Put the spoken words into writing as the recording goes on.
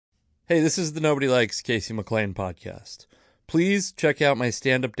Hey, this is the Nobody Likes Casey McLean podcast. Please check out my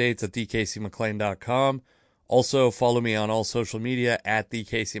stand-up dates at thecaseyMcLean.com. Also, follow me on all social media at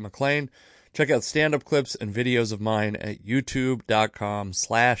thecaseyMcLean. Check out stand-up clips and videos of mine at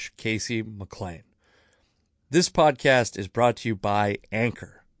youtube.com/CaseyMcLean. This podcast is brought to you by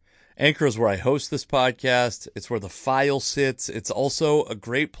Anchor. Anchor is where I host this podcast. It's where the file sits. It's also a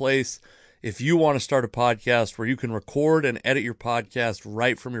great place if you want to start a podcast where you can record and edit your podcast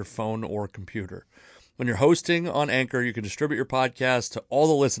right from your phone or computer. When you're hosting on Anchor, you can distribute your podcast to all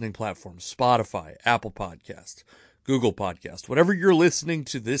the listening platforms: Spotify, Apple Podcast, Google Podcast. Whatever you're listening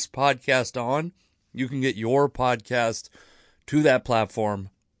to this podcast on, you can get your podcast to that platform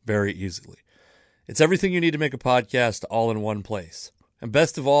very easily. It's everything you need to make a podcast all in one place. And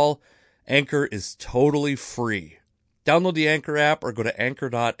best of all, Anchor is totally free. Download the Anchor app or go to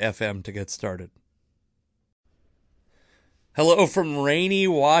anchor.fm to get started. Hello from rainy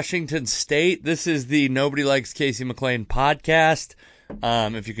Washington State. This is the Nobody Likes Casey McLean podcast.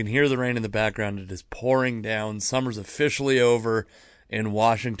 If you can hear the rain in the background, it is pouring down. Summer's officially over in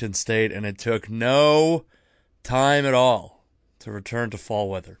Washington State, and it took no time at all to return to fall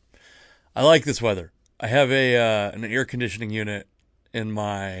weather. I like this weather. I have an air conditioning unit in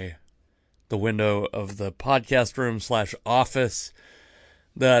the window of the podcast room / office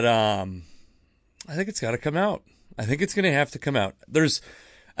that I think it's got to come out. I think it's going to have to come out. There's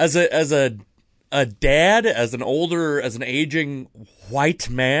as a dad, as an aging white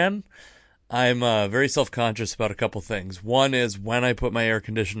man, I'm very self-conscious about a couple things. One is when I put my air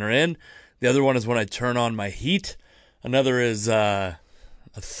conditioner in. The other one is when I turn on my heat. Another is a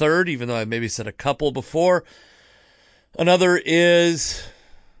third, even though I maybe said a couple before. Another is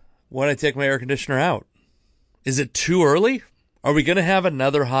when I take my air conditioner out. Is it too early? Are we going to have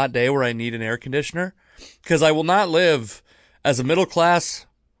another hot day where I need an air conditioner? Because I will not live as a middle class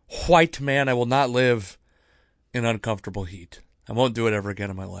white man. I will not live in uncomfortable heat. I won't do it ever again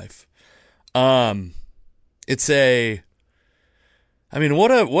in my life. What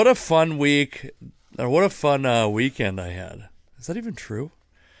a fun week, or what a fun weekend I had. Is that even true?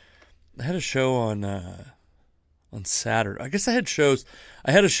 I had a show on Saturday. I guess I had shows.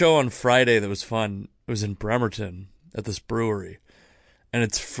 I had a show on Friday that was fun. It was in Bremerton at this brewery, and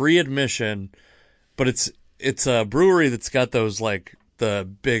it's free admission, but it's a brewery that's got those like the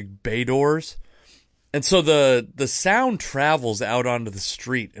big bay doors, and so the sound travels out onto the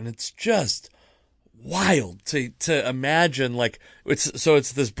street, and it's just wild to imagine. Like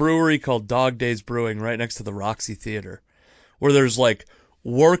it's this brewery called Dog Days Brewing right next to the Roxy Theater, where there's like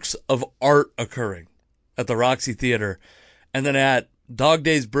works of art occurring at the Roxy Theater. And then at Dog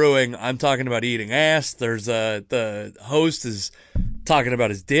Days Brewing, I'm talking about eating ass. There's the host is talking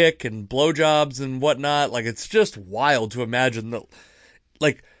about his dick and blowjobs and whatnot. Like, it's just wild to imagine that,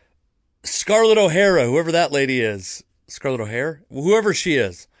 like, Scarlett O'Hara, whoever that lady is, Scarlett O'Hara, whoever she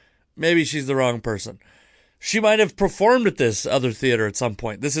is, maybe she's the wrong person. She might have performed at this other theater at some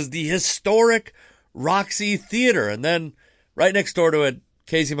point. This is the historic Roxy Theater. And then right next door to it,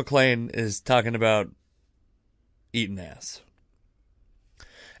 Casey McLean is talking about eating ass.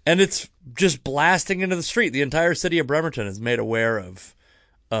 And it's just blasting into the street. The entire city of Bremerton is made aware of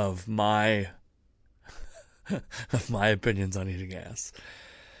my of my opinions on eating ass.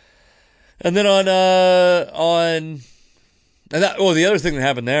 And then the other thing that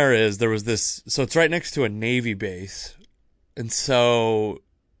happened there is there was this, so it's right next to a Navy base. And so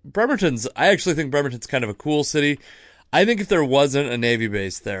I actually think Bremerton's kind of a cool city. I think if there wasn't a Navy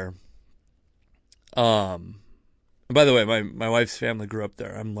base there, by the way, my wife's family grew up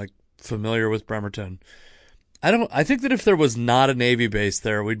there. I'm like familiar with Bremerton. I think that if there was not a Navy base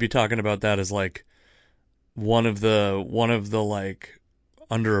there, we'd be talking about that as like one of the like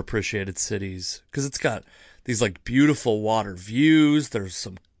underappreciated cities, because it's got these like beautiful water views. There's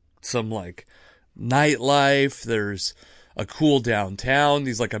some like nightlife. There's a cool downtown,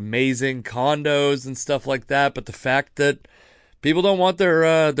 these like amazing condos and stuff like that. But the fact that people don't want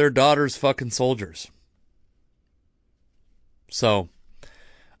their daughters fucking soldiers. So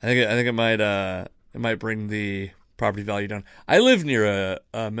I think it might bring the property value down. I live near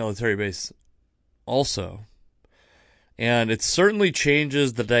a military base also, and it certainly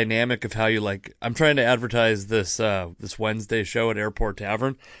changes the dynamic of how you like. I'm trying to advertise this Wednesday show at Airport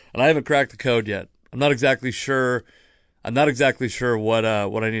Tavern, and I haven't cracked the code yet. I'm not exactly sure what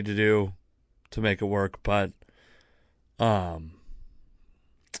I need to do to make it work, but man,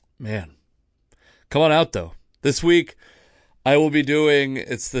 come on out though. This week I will be doing,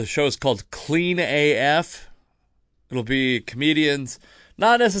 the show is called Clean AF. It'll be comedians,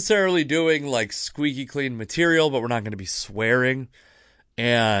 not necessarily doing like squeaky clean material, but we're not going to be swearing.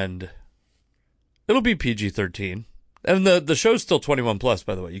 And It'll be PG-13. And the show's still 21 plus,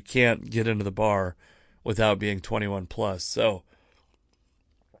 by the way. You can't get into the bar without being 21 plus. So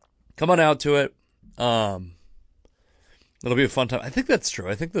come on out to it. It'll be a fun time. I think that's true.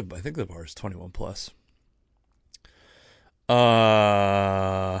 I think the bar is 21 plus.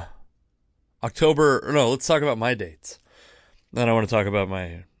 Let's talk about my dates. Then I want to talk about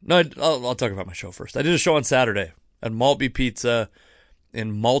I'll talk about my show first. I did a show on Saturday at Maltby Pizza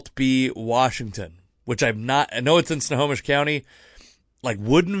in Maltby, Washington, which I know it's in Snohomish County, like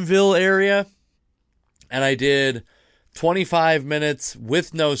Woodinville area. And I did 25 minutes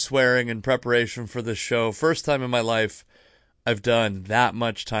with no swearing in preparation for this show. First time in my life I've done that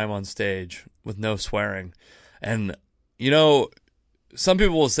much time on stage with no swearing. And, some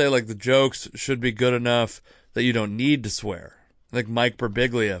people will say, like, the jokes should be good enough that you don't need to swear. I think Mike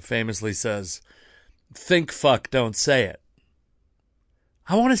Birbiglia famously says, think fuck, don't say it.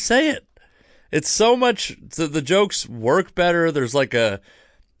 I want to say it. It's so much, the jokes work better. There's like an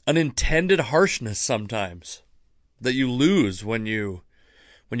intended harshness sometimes that you lose when you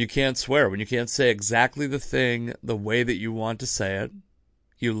can't swear, when you can't say exactly the thing the way that you want to say it.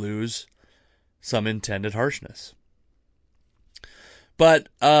 You lose some intended harshness. But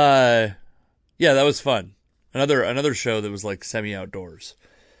yeah, that was fun. Another show that was like semi-outdoors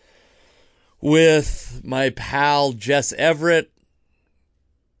with my pal Jess Everett,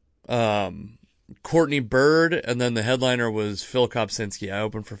 Courtney Bird, and then the headliner was Phil Kopsinski. I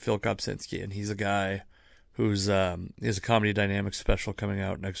opened for Phil Kopsinski, and he's a guy who's he has a Comedy Dynamics special coming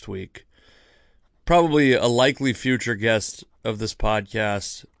out next week. Probably a likely future guest of this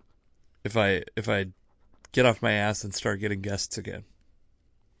podcast if I get off my ass and start getting guests again.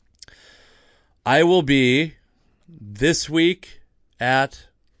 I will be this week at,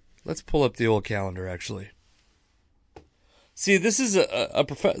 let's pull up the old calendar actually. See, this is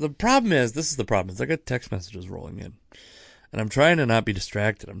the problem is I got text messages rolling in, and I'm trying to not be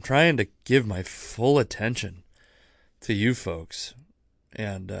distracted. I'm trying to give my full attention to you folks,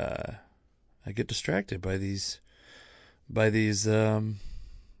 and I get distracted by these. I'm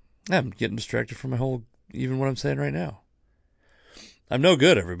getting distracted from even what I'm saying right now. I'm no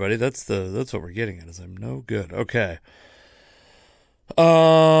good, everybody. That's what we're getting at. Is I'm no good. Okay.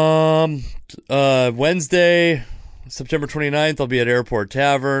 Wednesday, September 29th, I'll be at Airport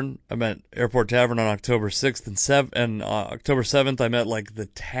Tavern. I'm at Airport Tavern on October 6th and October 7th, I'm at like the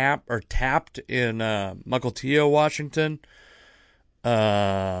Tapped in Mukilteo, Washington.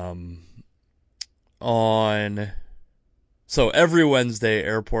 So every Wednesday,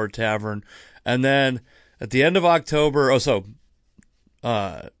 Airport Tavern. And then at the end of October,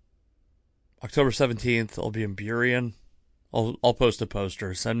 October 17th, I'll be in Burien. I'll post a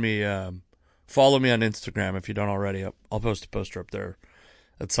poster. Send me, follow me on Instagram if you don't already. I'll post a poster up there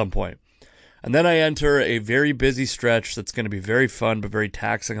at some point. And then I enter a very busy stretch that's going to be very fun but very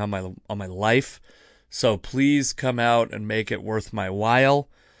taxing on my life. So please come out and make it worth my while.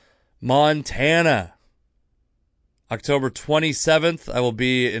 Montana. October 27th, I will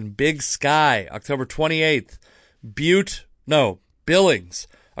be in Big Sky. October 28th, Billings.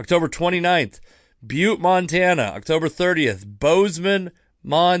 October 29th, Butte, Montana. October 30th, Bozeman,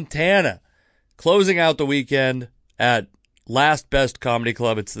 Montana. Closing out the weekend at Last Best Comedy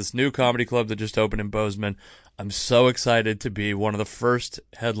Club. It's this new comedy club that just opened in Bozeman. I'm so excited to be one of the first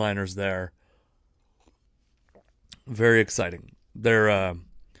headliners there. Very exciting. You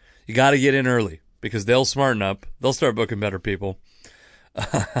got to get in early because they'll smarten up. They'll start booking better people.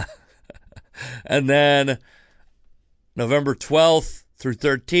 And then November 12th through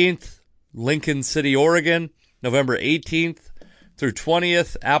 13th, Lincoln City, Oregon. November 18th through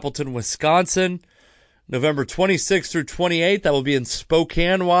 20th, Appleton, Wisconsin. November 26th through 28th, I will be in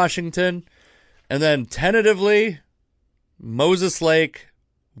Spokane, Washington. And then tentatively, Moses Lake,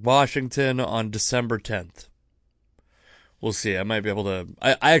 Washington on December 10th. We'll see. I might be able to...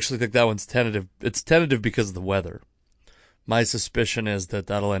 I actually think that one's tentative. It's tentative because of the weather. My suspicion is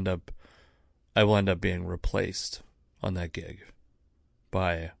that I will end up being replaced on that gig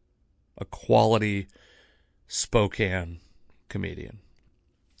by a quality Spokane comedian.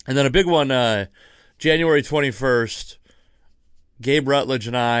 And then a big one, January 21st, Gabe Rutledge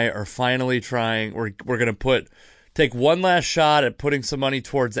and I are finally trying, we're going to take one last shot at putting some money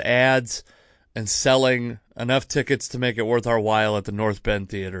towards ads and selling enough tickets to make it worth our while at the North Bend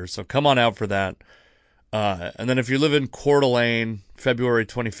Theater. So come on out for that. And then if you live in Coeur d'Alene, February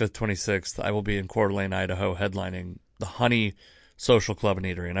 25th, 26th, I will be in Coeur d'Alene, Idaho, headlining the Honey Social Club and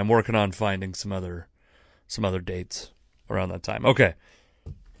Eatery. And I'm working on finding some other dates around that time. Okay,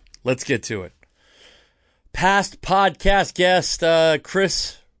 let's get to it. Past podcast guest,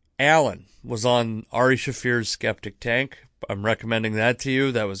 Chris Allen was on Ari Shaffir's Skeptic Tank. I'm recommending that to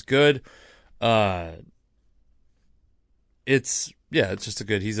you. That was good. It's just a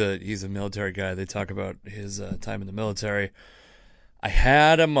good. He's a military guy. They talk about his time in the military. I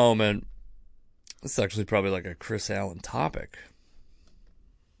had a moment. This is actually probably like a Chris Allen topic.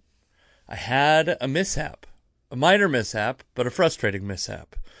 I had a mishap, a minor mishap, but a frustrating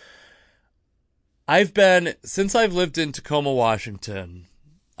mishap. Since I've lived in Tacoma, Washington,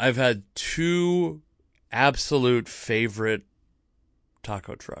 I've had two absolute favorite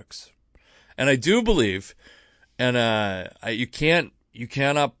taco trucks. And I do believe, and you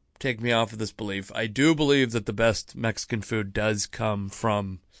cannot take me off of this belief. I do believe that the best Mexican food does come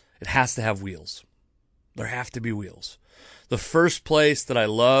from, it has to have wheels. There have to be wheels. The first place that I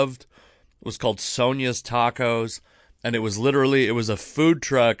loved was called Sonia's Tacos, and it was a food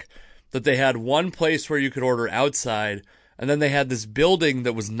truck that they had one place where you could order outside, and then they had this building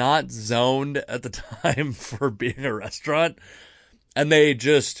that was not zoned at the time for being a restaurant, and they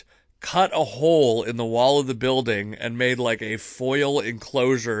just cut a hole in the wall of the building and made like a foil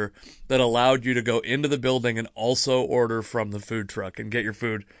enclosure that allowed you to go into the building and also order from the food truck and get your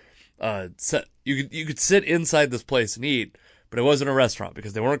food set. You could sit inside this place and eat, but it wasn't a restaurant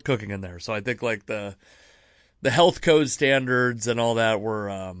because they weren't cooking in there. So I think like the health code standards and all that were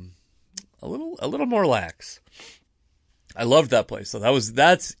a little more lax. I loved that place. So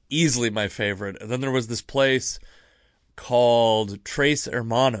that's easily my favorite. And then there was this place called Tres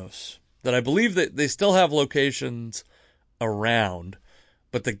Hermanos that I believe that they still have locations around,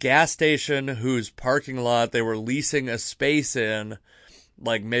 but the gas station whose parking lot they were leasing a space in,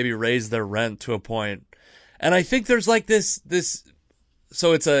 like maybe raised their rent to a point. And I think there's like this,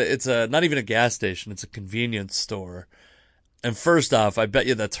 so it's a, not even a gas station, it's a convenience store. And first off, I bet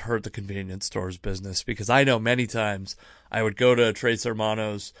you that's hurt the convenience store's business, because I know many times I would go to Tres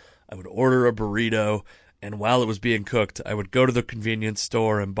Hermanos, I would order a burrito, and while it was being cooked, I would go to the convenience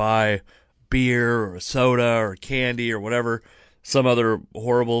store and buy beer or a soda or candy or whatever, some other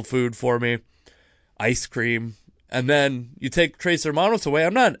horrible food for me, ice cream. And then you take Tres Hermanos away.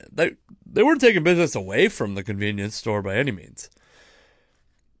 They weren't taking business away from the convenience store by any means.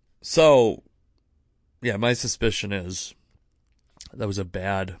 So, yeah, my suspicion is that was a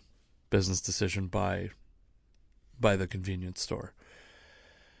bad business decision by the convenience store.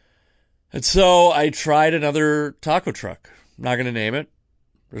 And so I tried another taco truck. I'm not going to name it.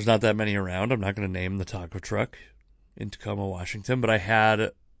 There's not that many around. I'm not going to name the taco truck in Tacoma, Washington. But I had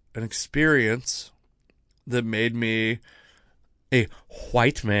an experience that made me, a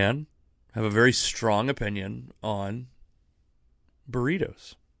white man, have a very strong opinion on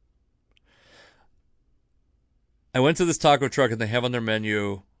burritos. I went to this taco truck and they have on their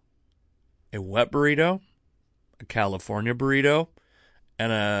menu a wet burrito, a California burrito,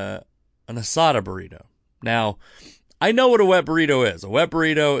 and an asada burrito. Now, I know what a wet burrito is. A wet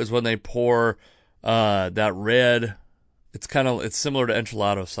burrito is when they pour that red, it's similar to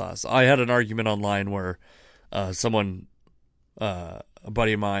enchilada sauce. I had an argument online where a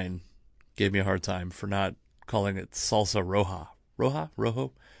buddy of mine gave me a hard time for not calling it salsa roja.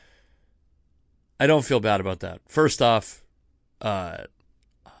 Rojo? I don't feel bad about that. First off,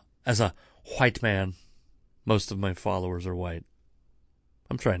 as a white man, most of my followers are white.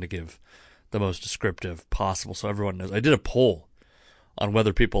 I'm trying to give the most descriptive possible so everyone knows. I did a poll on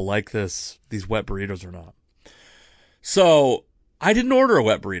whether people like these wet burritos or not. So I didn't order a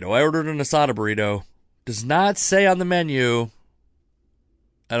wet burrito. I ordered an asada burrito. Does not say on the menu,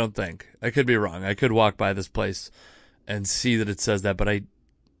 I don't think. I could be wrong. I could walk by this place and see that it says that, but it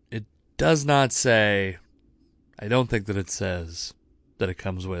does not say, I don't think that it says that it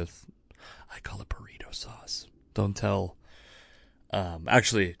comes with, I call it burrito sauce. Don't tell.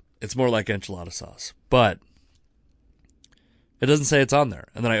 Actually, it's more like enchilada sauce, but it doesn't say it's on there.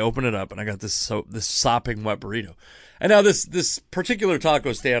 And then I open it up and I got this sopping wet burrito. And now this particular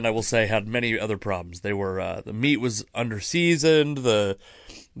taco stand, I will say, had many other problems. They were, the meat was under-seasoned. The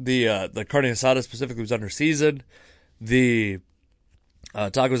carne asada specifically was under-seasoned. The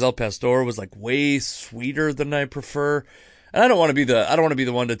tacos al pastor was like way sweeter than I prefer. And I don't want to be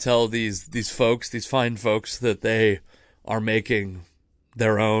the one to tell these fine folks that they are making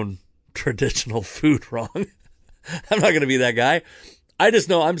their own traditional food wrong. I'm not going to be that guy. I just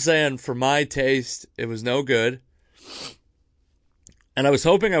know I'm saying for my taste, it was no good. And I was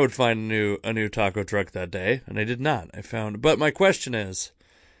hoping I would find a new taco truck that day, and I did not. But my question is,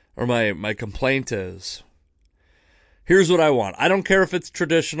 or my complaint is, Here's what I want. I don't care if it's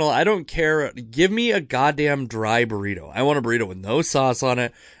traditional. I don't care. Give me a goddamn dry burrito. I want a burrito with no sauce on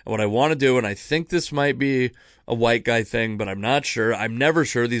it. And what I want to do, and I think this might be a white guy thing, but I'm not sure. I'm never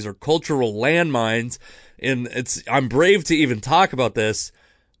sure. These are cultural landmines. And I'm brave to even talk about this.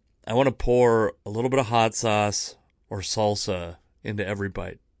 I want to pour a little bit of hot sauce or salsa into every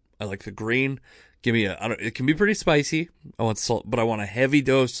bite. I like the green. Give me it can be pretty spicy. I want salt, but I want a heavy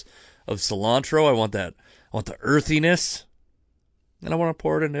dose of cilantro. I want the earthiness, and I want to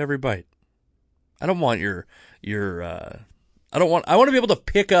pour it into every bite. I don't want I want to be able to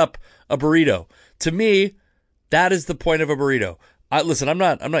pick up a burrito. To me, that is the point of a burrito. Listen, I'm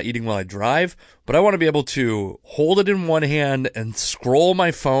not eating while I drive, but I want to be able to hold it in one hand and scroll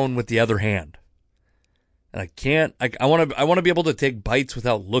my phone with the other hand. And I can't. I want to be able to take bites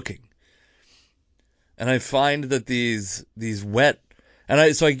without looking. And I find that these wet, and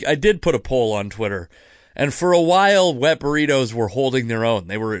I did put a poll on Twitter, and for a while, wet burritos were holding their own.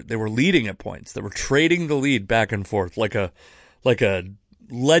 They were leading at points. They were trading the lead back and forth like a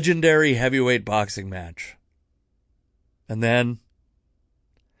legendary heavyweight boxing match. And then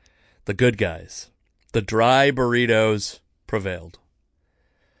the good guys, the dry burritos, prevailed.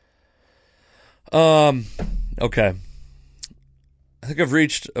 Okay. I think I've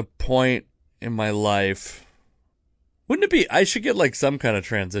reached a point in my life. Wouldn't it be, I should get like some kind of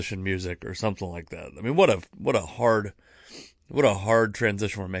transition music or something like that. I mean, what a hard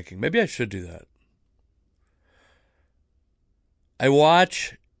transition we're making. Maybe I should do that. I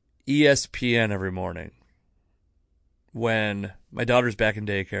watch ESPN every morning when my daughter's back in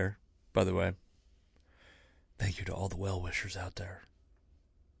daycare, by the way. Thank you to all the well-wishers out there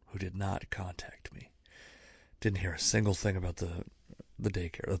who did not contact me. Didn't hear a single thing about the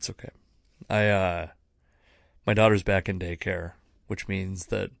daycare. That's okay. My daughter's back in daycare, which means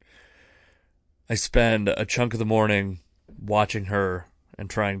that I spend a chunk of the morning watching her and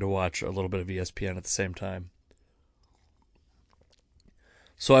trying to watch a little bit of ESPN at the same time.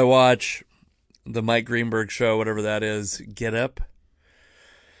 So I watch the Mike Greenberg show, whatever that is, Get Up.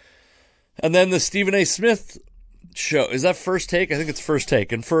 And then the Stephen A. Smith show. Is that First Take? I think it's First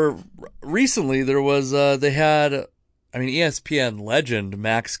Take. And for recently, there was, ESPN legend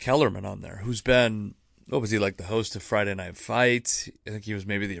Max Kellerman on there, who's been, what was he, like the host of Friday Night Fights? I think he was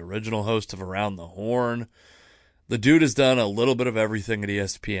maybe the original host of Around the Horn. The dude has done a little bit of everything at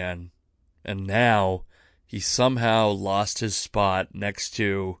ESPN, and now he somehow lost his spot next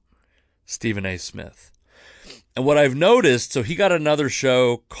to Stephen A. Smith. And what I've noticed, so he got another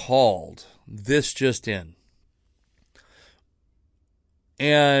show called This Just In.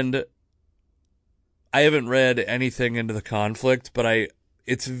 And I haven't read anything into the conflict, but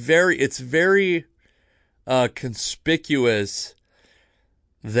it's very conspicuous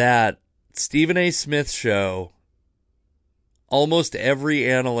that Stephen A. Smith's show, almost every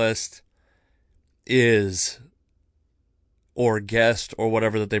analyst is, or guest or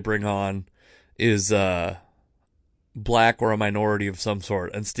whatever that they bring on, is black or a minority of some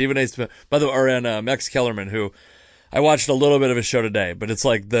sort. And Stephen A. Smith, by the way, or Max Kellerman, who I watched a little bit of his show today, but it's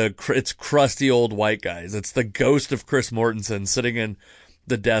like it's crusty old white guys. It's the ghost of Chris Mortensen sitting in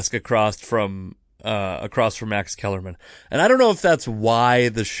the desk across from Max Kellerman. And I don't know if that's why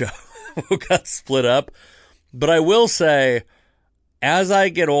the show got split up, but I will say, as I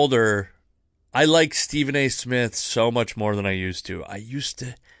get older, I like Stephen A. Smith so much more than I used to. I used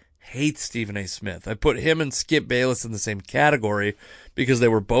to hate Stephen A. Smith. I put him and Skip Bayless in the same category because they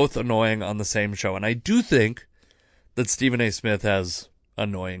were both annoying on the same show. And I do think that Stephen A. Smith has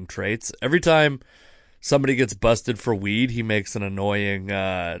annoying traits. Every time somebody gets busted for weed, he makes an annoying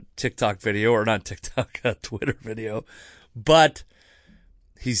TikTok video, or not TikTok, Twitter video. But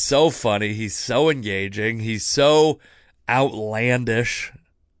he's so funny. He's so engaging. He's so outlandish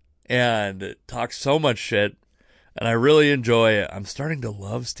and talks so much shit. And I really enjoy it. I'm starting to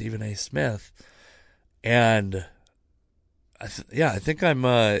love Stephen A. Smith. And I think I'm,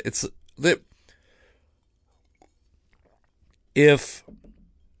 if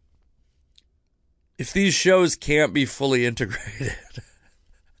these shows can't be fully integrated,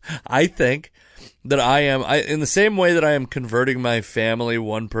 I think that I in the same way that I am converting my family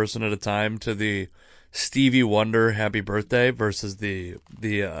one person at a time to the Stevie Wonder Happy Birthday versus the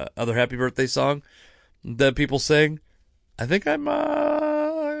other Happy Birthday song that people sing, I think I'm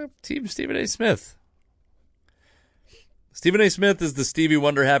Team Stephen A. Smith. Stephen A. Smith is the Stevie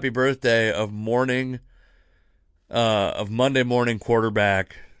Wonder Happy Birthday of Monday morning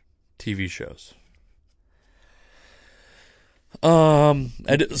quarterback TV shows. I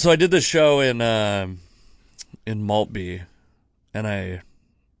did this show in Maltby, and I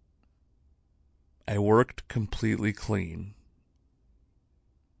I worked completely clean.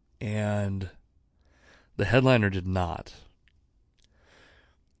 And the headliner did not.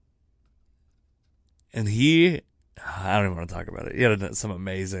 And I don't even want to talk about it. He had some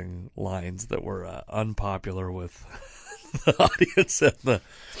amazing lines that were unpopular with the audience and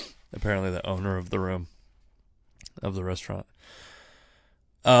apparently the owner of the room, of the restaurant.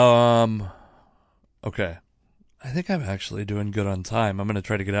 Okay. I think I'm actually doing good on time. I'm going to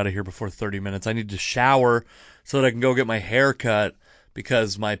try to get out of here before 30 minutes. I need to shower so that I can go get my hair cut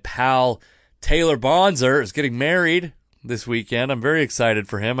because my pal Taylor Bonzer is getting married this weekend. I'm very excited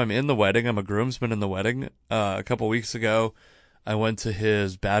for him. I'm in the wedding. I'm a groomsman in the wedding. A couple weeks ago, I went to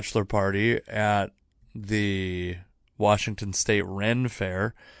his bachelor party at the Washington State Ren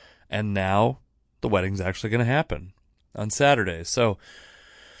Fair, and now the wedding's actually going to happen on Saturday. So,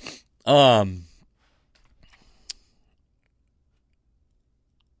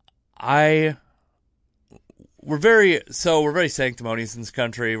 we're very sanctimonious in this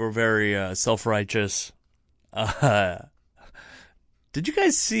country. We're very self-righteous. Did you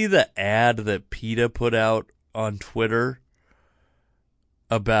guys see the ad that PETA put out on Twitter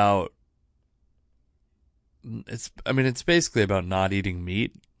about it's basically about not eating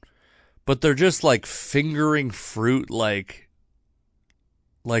meat, but they're just like fingering fruit like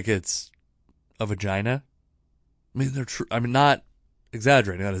it's a vagina. I mean, I'm not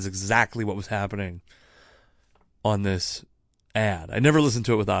exaggerating. That is exactly what was happening on this ad. I never listened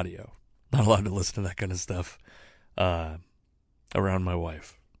to it with audio. Not allowed to listen to that kind of stuff around my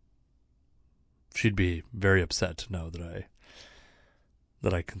wife. She'd be very upset to know that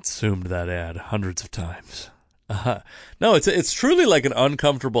I consumed that ad hundreds of times. No, it's truly like an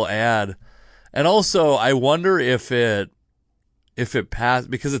uncomfortable ad, and also I wonder if it passed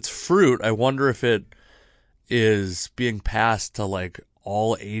because it's fruit. I wonder if it is being passed to like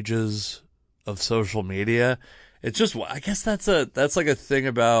all ages of social media. It's just, I guess that's like a thing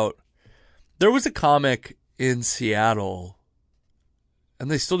about. There was a comic in Seattle,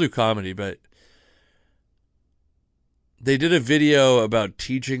 and they still do comedy, but they did a video about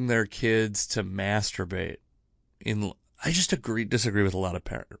teaching their kids to masturbate. I just disagree with a lot of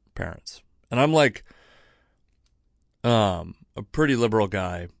parents. And I'm like a pretty liberal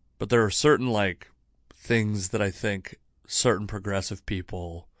guy, but there are certain like things that I think certain progressive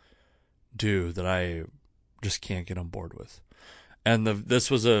people do that I just can't get on board with. And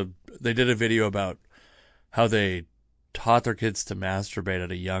they did a video about how they taught their kids to masturbate at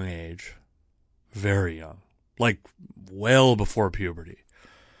a young age, very young, like well before puberty.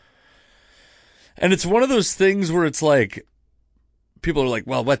 And it's one of those things where it's like, people are like,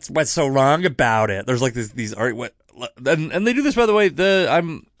 well, what's so wrong about it? There's like these and they do this, by the way,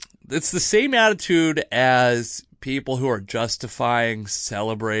 it's the same attitude as people who are justifying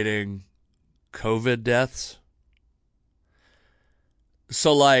celebrating COVID deaths.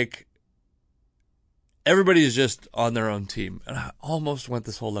 So like, everybody's just on their own team. And I almost went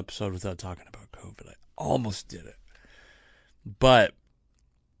this whole episode without talking about COVID. I almost did it. But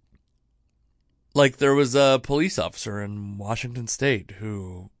like, there was a police officer in Washington State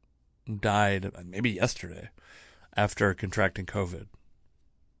who died maybe yesterday after contracting COVID.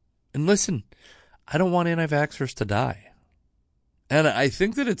 And listen, I don't want anti-vaxxers to die. And I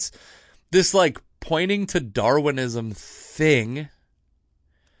think that it's this like pointing to Darwinism thing.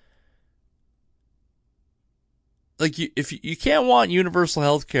 Like, if you can't want universal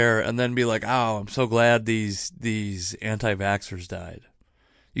health care and then be like, oh, I'm so glad these anti-vaxxers died.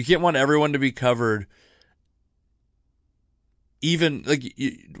 You can't want everyone to be covered. Even like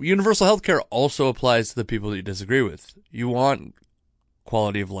universal health care also applies to the people that you disagree with. You want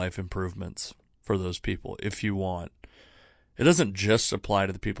quality of life improvements for those people if you want. It doesn't just apply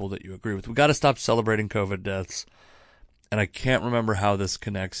to the people that you agree with. We got to stop celebrating COVID deaths. And I can't remember how this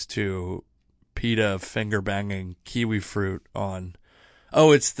connects to PETA finger banging kiwi fruit on.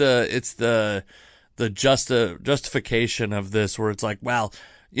 Oh, it's the justification of this where it's like, well,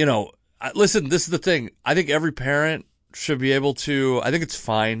 you know, listen, this is the thing. I think every parent should be able to, I think it's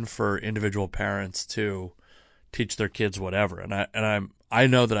fine for individual parents to teach their kids whatever. And I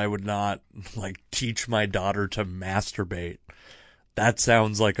know that I would not like teach my daughter to masturbate. That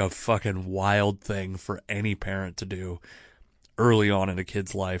sounds like a fucking wild thing for any parent to do early on in a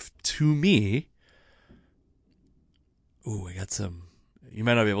kid's life. To me, ooh, we got some, you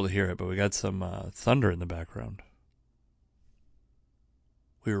might not be able to hear it, but we got some thunder in the background.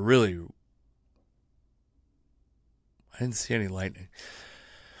 We were really, I didn't see any lightning.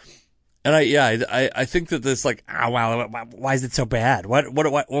 And I think that this like, wow, why is it so bad?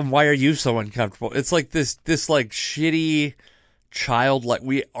 Why are you so uncomfortable? It's like this like shitty childlike.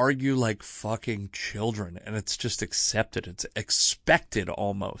 We argue like fucking children, and it's just accepted. It's expected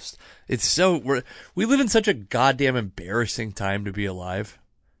almost. It's so we live in such a goddamn embarrassing time to be alive.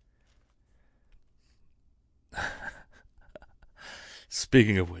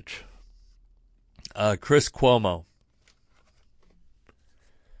 Speaking of which, Chris Cuomo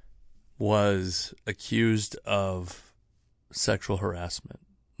was accused of sexual harassment.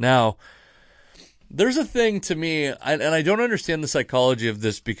 Now, there's a thing to me, and I don't understand the psychology of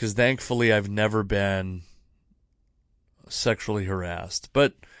this because thankfully I've never been sexually harassed.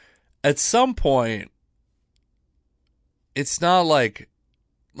 But at some point, it's not like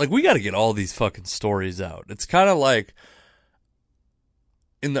we got to get all these fucking stories out. It's kind of like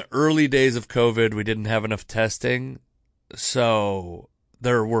in the early days of COVID, we didn't have enough testing. So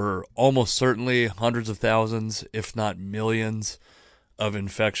there were almost certainly hundreds of thousands, if not millions, of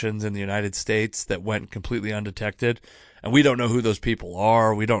infections in the United States that went completely undetected. And we don't know who those people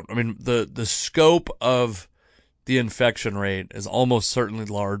are. The scope of the infection rate is almost certainly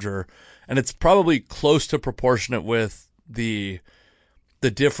larger. And it's probably close to proportionate with the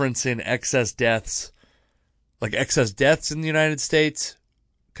difference in excess deaths in the United States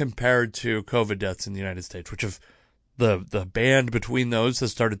compared to COVID deaths in the United States, which have the band between those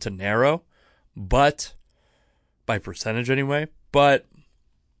has started to narrow, but by percentage anyway. But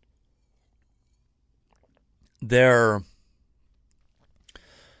there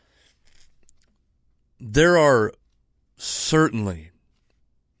are certainly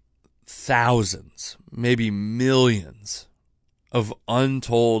thousands, maybe millions of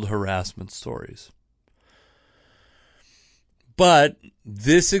untold harassment stories. But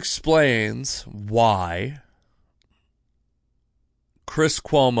this explains why Chris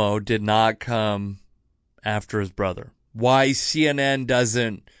Cuomo did not come after his brother. Why CNN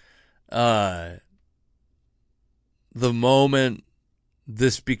doesn't, the moment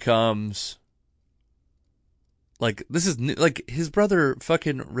this becomes, like, this is, like, his brother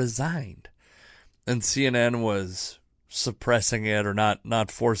fucking resigned. And CNN was suppressing it or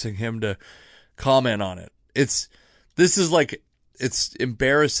not forcing him to comment on it. It's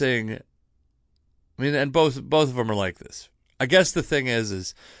embarrassing. I mean, and both of them are like this. I guess the thing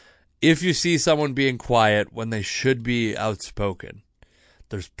is if you see someone being quiet when they should be outspoken,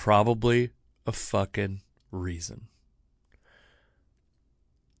 there's probably a fucking reason.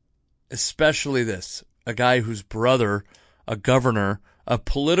 Especially this, a guy whose brother, a governor, a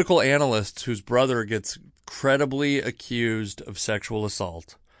political analyst whose brother gets credibly accused of sexual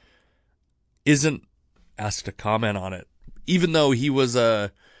assault, isn't asked to comment on it, even though he was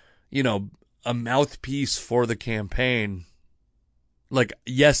a mouthpiece for the campaign. Like,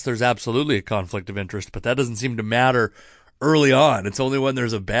 yes, there's absolutely a conflict of interest, but that doesn't seem to matter early on. It's only when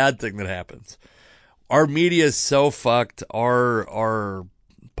there's a bad thing that happens. Our media is so fucked. Our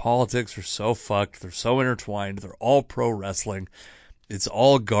politics are so fucked. They're so intertwined. They're all pro wrestling. It's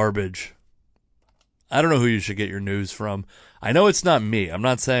all garbage. I don't know who you should get your news from. I know it's not me. I'm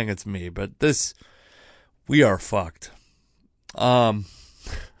not saying it's me, but we are fucked. All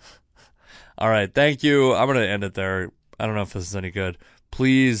right. Thank you. I'm going to end it there. I don't know if this is any good.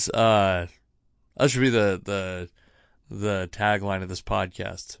 Please, that should be the tagline of this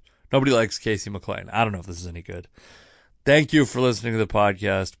podcast. Nobody likes Casey McLean. I don't know if this is any good. Thank you for listening to the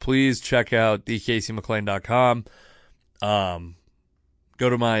podcast. Please check out thecasey.mclean.com. Go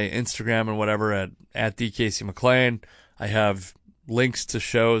to my Instagram and whatever at thecasey.mclean. I have links to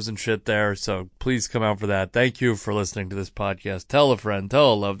shows and shit there, so please come out for that. Thank you for listening to this podcast. Tell a friend,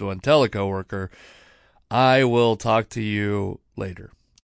 tell a loved one, tell a coworker. I will talk to you later.